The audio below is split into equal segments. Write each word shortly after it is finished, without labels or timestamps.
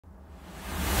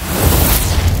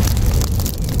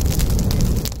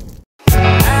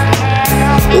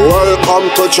come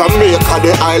to Jamaica,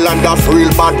 the island of real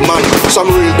bad man.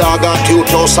 Some real dog at you,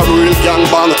 some real gang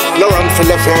bang. No run for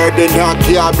the fair, the dark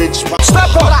garbage.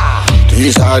 Step up!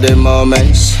 These are the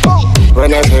moments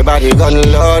when everybody gun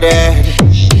loaded.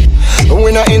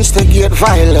 We not instigate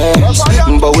violence,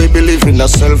 but we believe in the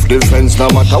self-defense no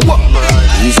matter what.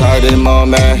 These are the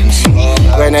moments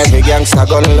when every gangster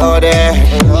gun loaded.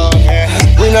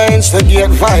 We not instigate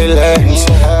violence,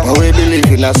 but we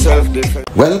believe in the self-defense.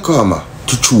 Welcome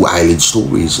to True Island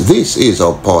Stories. This is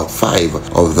our part 5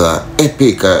 of the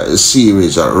epic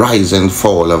series Rise and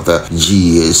Fall of the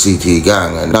GCT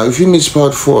Gang. Now if you missed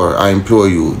part 4, I implore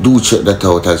you, do check that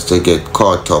out as to get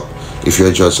caught up if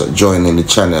you're just joining the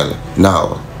channel.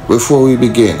 Now before we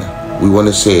begin, we want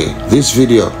to say this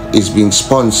video is being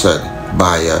sponsored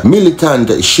by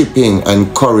Militant Shipping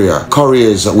and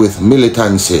Couriers with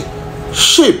Militancy.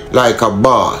 Ship like a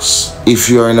boss. If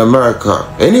you're in America,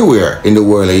 anywhere in the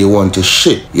world and you want to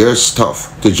ship your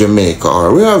stuff to Jamaica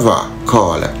or wherever,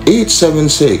 call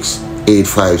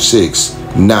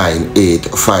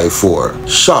 876-856-9854.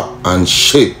 Shop and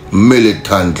ship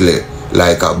militantly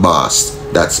like a boss.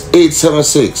 That's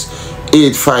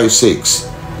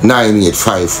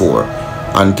 876-856-9854.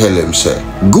 And tell him, say,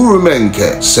 Guru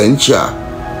Menke sent ya.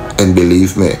 And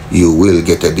believe me, you will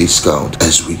get a discount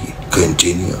as we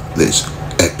continue this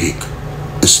epic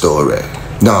story.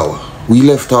 Now, we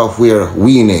left off where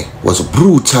Weenie was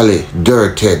brutally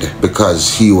dirted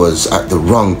because he was at the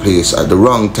wrong place at the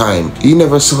wrong time. He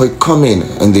never saw it coming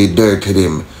and they dirted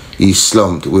him. He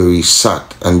slumped where he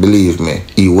sat, and believe me,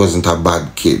 he wasn't a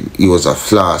bad kid. He was a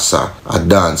flosser, a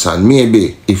dancer, and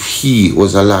maybe if he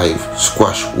was alive,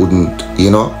 Squash wouldn't,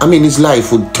 you know? I mean, his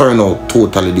life would turn out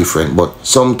totally different, but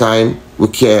sometimes we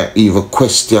can't even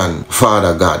question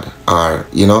Father God or,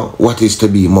 you know, what is to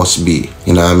be must be,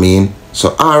 you know what I mean?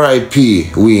 So R.I.P.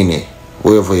 Weenie,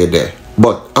 wherever you're there.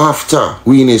 But after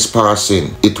Weenie's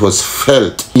passing, it was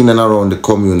felt in and around the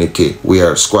community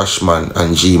where Squashman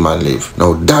and G-Man live.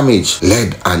 Now Damage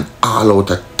led an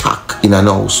all-out attack in an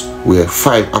house where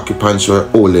 5 occupants were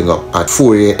holding up at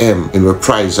 4 a.m. in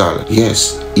reprisal.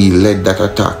 Yes, he led that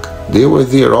attack. They were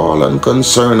there all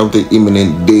unconcerned of the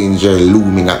imminent danger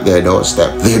looming at their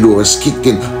doorstep. Their doors kicked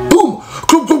in. Boom!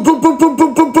 Clump, clump, clump, clump, clump,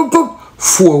 clump, clump, clump, clump.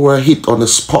 4 were hit on the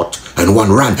spot and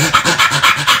 1 ran.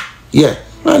 Yeah,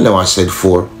 I know I said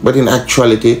 4, but in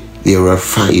actuality there were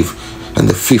 5, and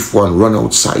the 5th one ran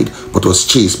outside but was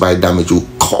chased by Damage, who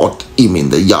caught him in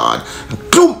the yard.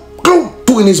 Clump, clump,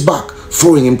 2 in his back,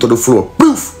 throwing him to the floor.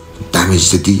 Poof! Damage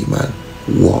the D-man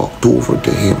walked over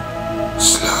to him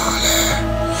slowly,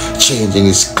 changing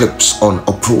his clips on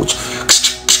approach,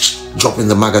 dropping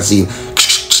the magazine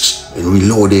and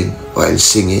reloading while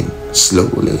singing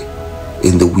slowly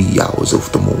in the wee hours of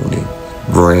the morning.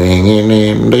 Bringing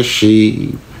in the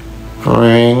sheep,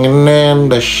 bringing in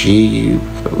the sheep,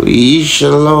 we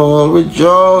shall all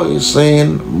rejoice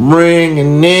in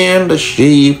bringing in the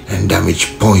sheep. And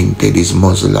Damage pointed his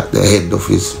muzzle at the head of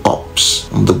his ops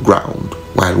on the ground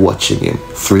while watching him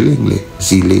thrillingly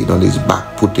as he laid on his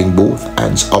back, putting both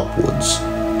hands upwards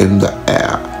in the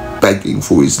air, begging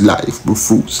for his life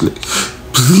profusely.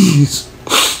 Please,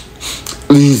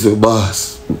 please,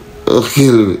 boss,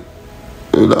 kill me.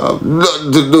 You know, I've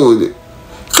nothing to do with it.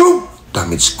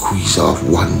 Damage squeezed off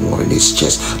 1 more in his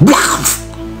chest.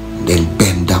 And then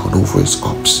bent down over his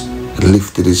ops and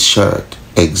lifted his shirt,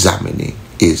 examining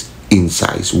his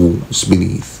incised wounds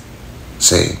beneath,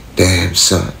 saying, damn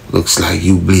son, looks like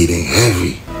you bleeding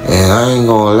heavy. And I ain't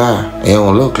gonna lie, it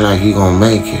don't look like you gonna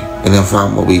make it. And if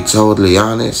I'm gonna be totally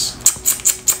honest,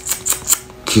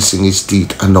 kissing his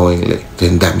teeth annoyingly,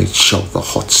 then Damage shoved the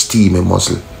hot steamy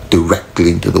muzzle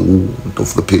directly into the wound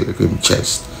of the pilgrim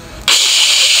chest.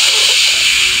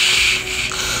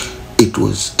 It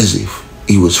was as if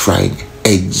he was frying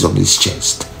eggs on his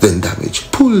chest. Then Damage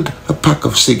pulled a pack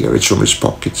of cigarettes from his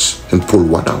pockets and pulled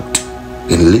one out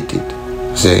and lit it,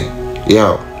 saying,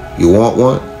 yo, you want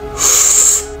one?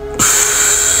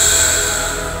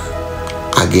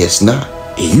 I guess not.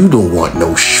 You don't want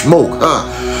no smoke, huh?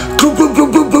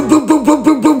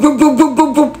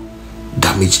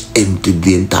 Damage emptied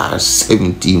the entire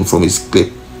 17 from his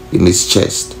clip in his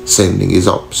chest, sending his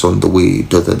ops on the way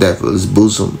to the devil's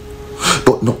bosom,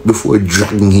 but not before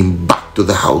dragging him back to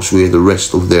the house where the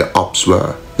rest of their ops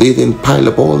were. They then piled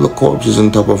up all the corpses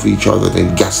on top of each other,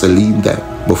 then gasoline them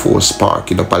before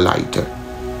sparking up a lighter,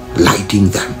 lighting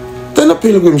them. Then the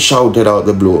pilgrim shouted out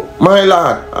the blue, my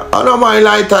lad, I know my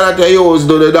lighter that I use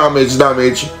do the damage.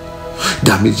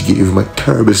 Damage gave him a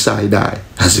terrible side eye,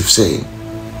 as if saying,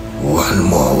 one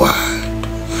more word,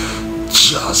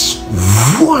 just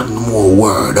one more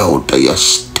word out of your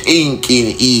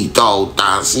thinking eat out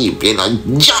and sleep in a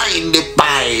join the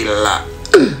pile.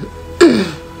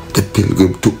 The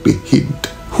pilgrim took the hint,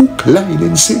 hook, line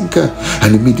and sinker,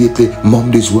 and immediately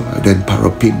mummed his word and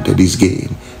parapinted his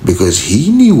game, because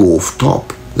he knew off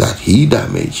top that he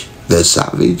damaged the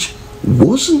savage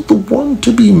wasn't the one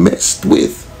to be messed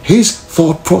with. His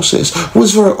thought process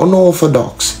was very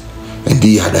unorthodox, and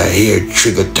he had a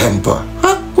hair-trigger temper.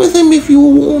 Act with him if you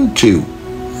want to.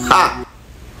 Ha!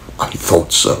 I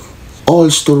thought so. All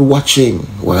stood watching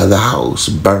while the house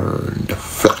burned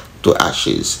flat to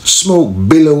ashes, smoke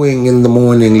billowing in the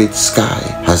morning lit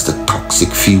sky as the toxic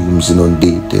fumes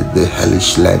inundated the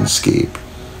hellish landscape.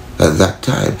 At that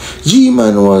time,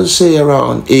 G-Man was, say,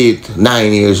 around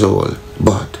 8-9 years old,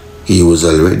 but he was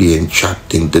already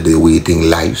entrapped into the waiting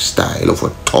lifestyle of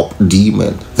a top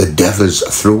demon. The devil's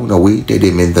throne awaited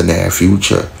him in the near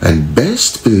future, and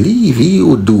best believe he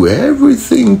would do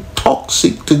everything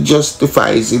toxic to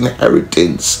justify his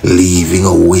inheritance, leaving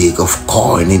a wake of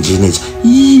carnage in his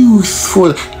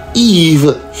youthful,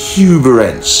 evil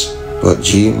hubris. But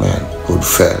G-Man would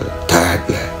fell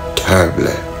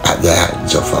terribly at the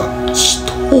hands of a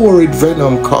storied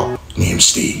venom cop named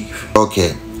Steve.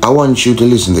 Okay, I want you to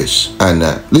listen to this, and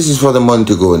this is for the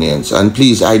Montagonians, and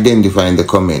please identify in the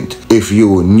comment if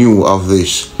you knew of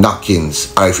this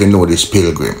knockings or if you know this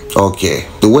pilgrim. Okay,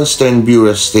 the Western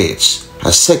Bureau states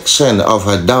a section of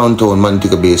a downtown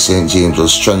Montego Bay St. James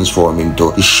was transformed into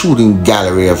a shooting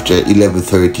gallery after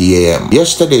 11:30 a.m.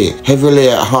 Yesterday, heavily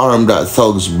armed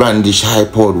thugs brandished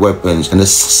high-powered weapons and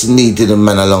assassinated a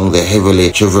man along the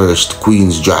heavily traversed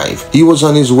Queens Drive. He was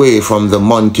on his way from the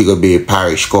Montego Bay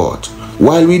Parish Court.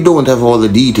 While we don't have all the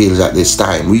details at this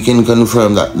time, we can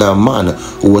confirm that the man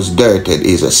who was dirted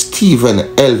is a Stephen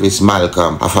Elvis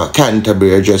Malcolm of a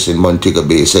Canterbury address in Montego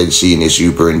Bay, said Senior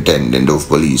Superintendent of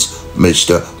Police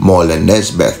Mr. Marlon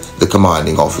Nesbeth, the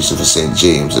commanding officer for St.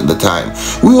 James at the time.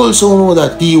 We also know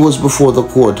that he was before the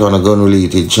court on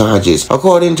gun-related charges.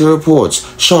 According to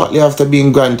reports, shortly after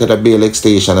being granted a bail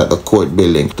extension at the court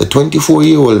building, the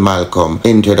 24-year-old Malcolm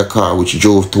entered a car which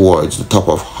drove towards the top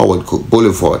of Howard Cook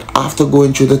Boulevard. After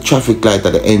going through the traffic light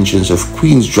at the entrance of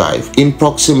Queens Drive, in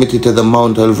proximity to the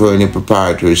Mount Alvernia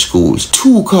Preparatory Schools,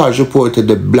 two cars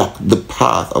reportedly blocked the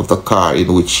path of the car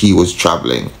in which he was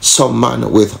traveling. Some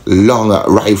man with long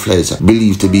rifles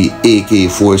believed to be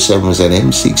AK-47s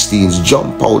and M16s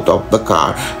jump out of the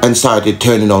car and started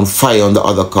turning on fire on the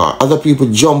other car. Other people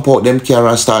jump out them car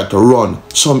and start to run.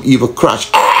 Some even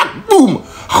crash. Boom!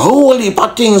 Holy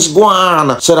but things go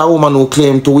on, said a woman who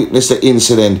claimed to witness the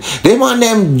incident. Them and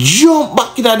them jump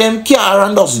back in them car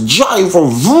and just drive for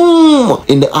vroom.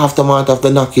 In the aftermath of the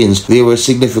knockings, there were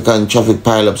significant traffic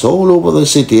pileups all over the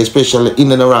city, especially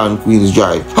in and around Queens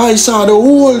Drive. I saw the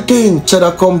whole thing, said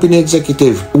a company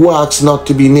executive who asked not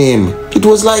to be named. It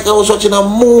was like I was watching a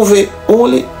movie,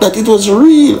 only that it was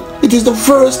real. It is the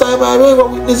first time I've ever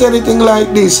witnessed anything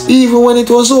like this. Even when it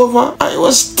was over, I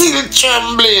was still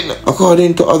trembling.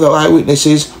 According to other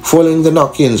eyewitnesses, following the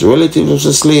knockings, relatives of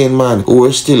the slain man who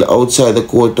were still outside the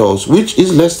courthouse, which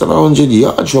is less than 100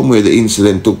 yards from where the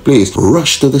incident took place,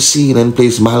 rushed to the scene and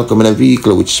placed Malcolm in a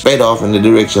vehicle which sped off in the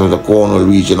direction of the Cornwall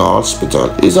Regional Hospital.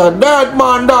 It's a dead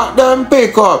man that them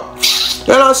pick up.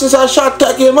 You know, since I shot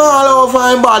take him all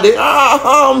over him body,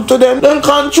 harm to them, then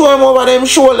control him over them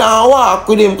shoulder and walk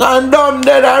with him, cause dumb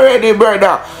dead already,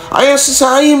 brother. I used to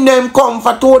say him them come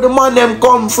for two, the man them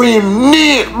come for him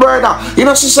neat, brother. You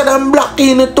know, since them black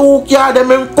in the two car,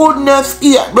 them couldn't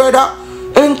escape, brother.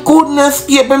 And couldn't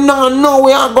escape him now, know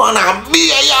we are gonna be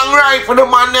a young rifle, the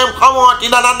man them come out in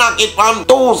and knock it from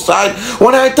two sides.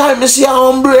 When I time to see a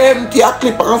humble empty a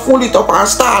clip and full it up and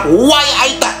start, why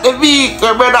I take the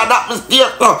vehicle, brother, that mistake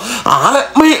now.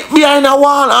 Me behind the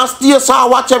wall and stay so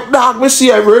watch up dog, me see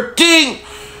everything.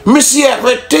 Me see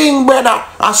everything, brother.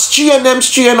 I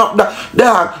strain up the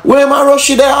dog. When I rush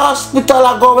to the hospital,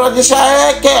 I go and say,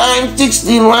 hey, I'm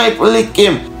 16 rifle lick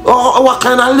him. Oh, what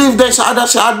kind of live there? So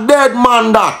that's a dead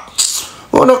man that.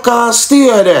 Oh, no can't stay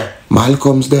there.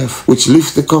 Malcolm's death, which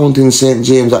lifts the count in St.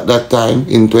 James at that time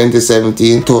in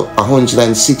 2017 to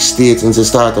 168 since the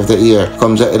start of the year,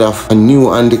 comes ahead of a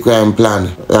new anti-crime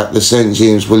plan that the St.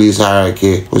 James police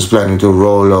hierarchy was planning to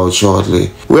roll out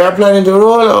shortly. We are planning to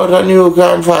roll out a new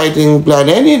crime fighting plan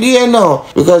any day now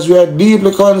because we are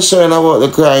deeply concerned about the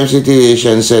crime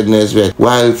situation, said Nesbeth.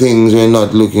 While things were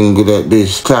not looking good at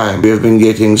this time, we have been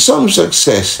getting some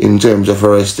success in terms of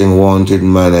arresting wanted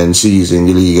men and seizing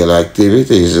illegal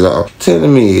activities. Tell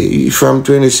me, from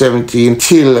 2017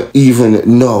 till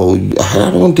even now, I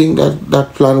don't think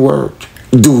that plan worked.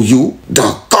 Do you?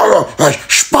 The color has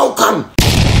spoken.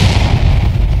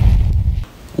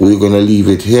 we're gonna leave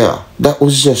it here. That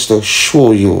was just to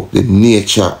show you the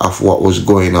nature of what was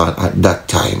going on at that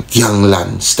time.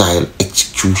 Gangland style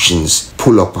executions,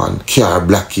 pull up on, car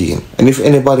blocking. And if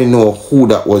anybody know who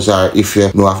that was, or if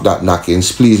you know of that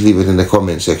knockings, please leave it in the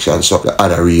comment section so the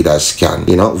other readers can,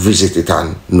 you know, visit it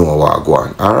and know what go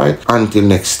on. Alright? Until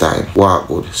next time, walk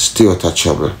good, stay out of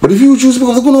trouble. But if you choose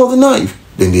because they're gonna have the knife,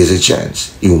 then there's a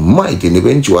chance you might in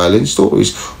eventual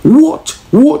stories. What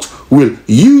will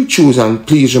you choose? And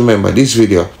please remember, this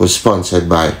video was sponsored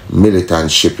by Militant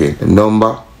Shipping. The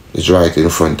number is right in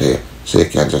front of you, so you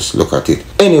can just look at it.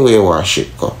 Anywhere you want ship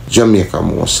come, Jamaica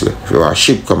mostly. If you want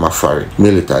ship come a foreign,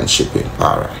 Militant Shipping.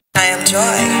 Alright. I am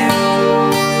Joy.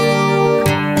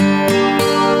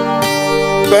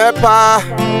 Pepper,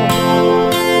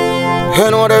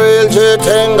 you know the real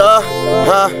J-thing,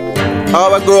 huh?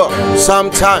 How I grow up,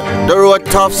 sometime the road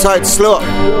tough side slow.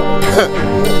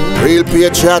 Real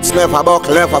patriots never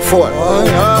buckle, never fall.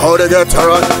 How they get to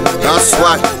run, that's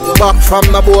why. Back from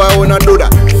the boy, who not do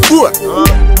that. Boy,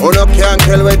 who no can't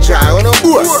kill with joy, who no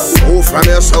boy. Who from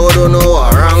your soul don't know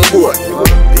what wrong boy.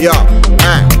 Yo,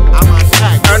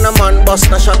 and a man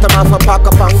bust a shot him off a pack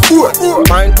up and board.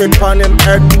 Pointed on him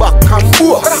head back and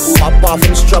board. Pop off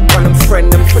him strap on him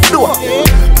friend him for door.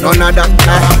 None of that,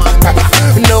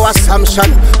 no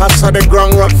assumption. I saw the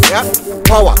ground rough, yeah.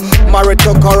 Power, married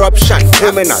to corruption.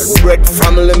 Criminal, bred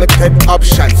from limited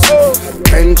options.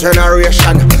 10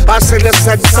 generation. I see the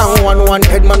said someone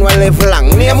wanted man will live long.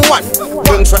 Name one.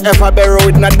 Things forever buried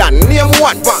with not done. Name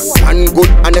one. One good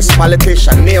honest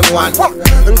politician. Name one.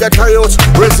 And get a youth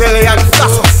resilient.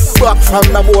 Back from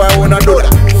the boy who no do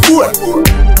that. Boy,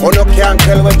 who no can't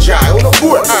kill with joy. Who no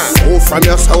boy. Who from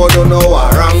your soul don't know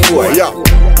what wrong boy.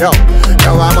 Yo,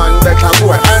 a man better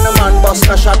boy. And a man bust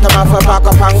a shot him off a back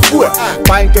up and boy.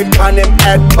 Pointed on him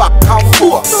head back and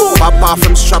boy. Pop off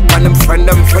him strap on him friend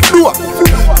him for door.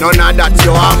 None of that,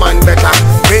 you a man better.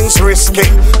 Things risky,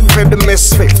 for the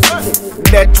misfit.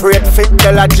 Death rate fit the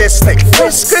logistic.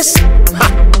 Chris,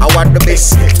 I want the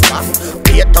biscuit.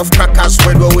 Be a tough crackers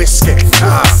with the whiskey.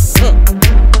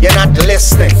 You're not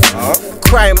listening.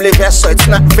 Crime live here, so it's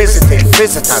not visiting.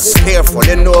 Visitors, careful,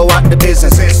 you know what the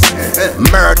business is.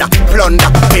 Murder,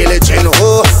 plunder, pillaging,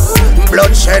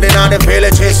 bloodshed in all the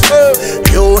villages.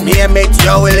 You name it,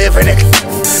 you will live in it.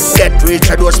 Get rich,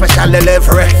 I do a special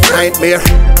delivery. Nightmare,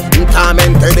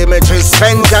 tormented images.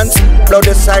 Vengeance,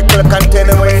 bloody cycle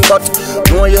continuing. But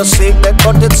know you seek that,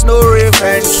 but it's no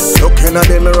revenge. Looking at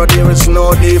the mirror, there is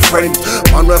no different.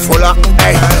 Man, we're full of,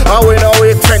 hey, and we know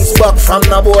we trends back from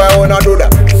the boy, who no do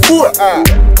that.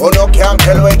 Who no can't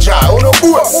tell with joy, who no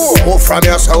boy. Who from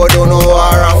your soul don't know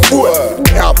what wrong boy.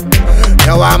 Yup,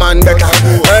 now a man better.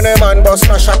 Any man bust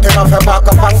no shot him off a back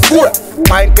up and boy.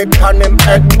 Pointed on him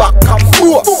head back and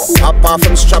boy. Pop off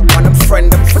him strap on him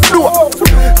friend him for door.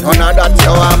 None of that,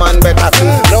 now a man better.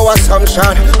 No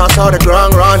assumption, I saw the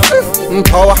ground run.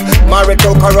 Power, married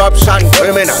to corruption.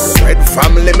 Criminal, bred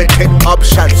from limited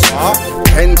options.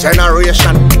 10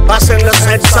 generation, passing the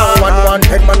said someone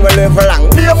wanted man will live long.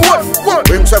 Name one,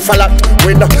 himself a lot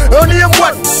with no name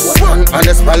one. One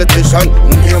honest politician,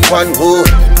 name one who.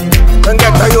 And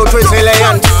get a youth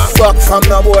resilient. Back from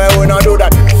the boy who no do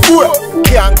that.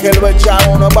 Can't kill with joy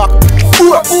on the back.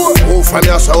 Who from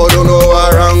your soul don't know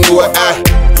what wrong boy.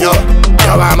 Yo,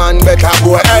 a man better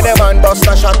boy. Any man bust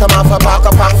a shot him off a back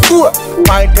up and boy.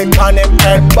 Pointed on him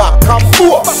head back and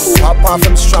boy. Pop off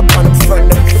him strap on him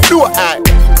friend him do it.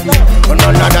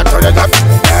 None of that,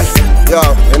 yo,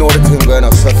 you know the thing going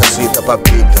on, suck a seat up a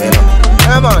beat, you know.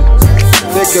 Hey man,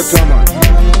 take your time man.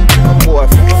 Boy,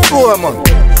 man.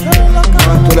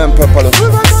 To them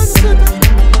people.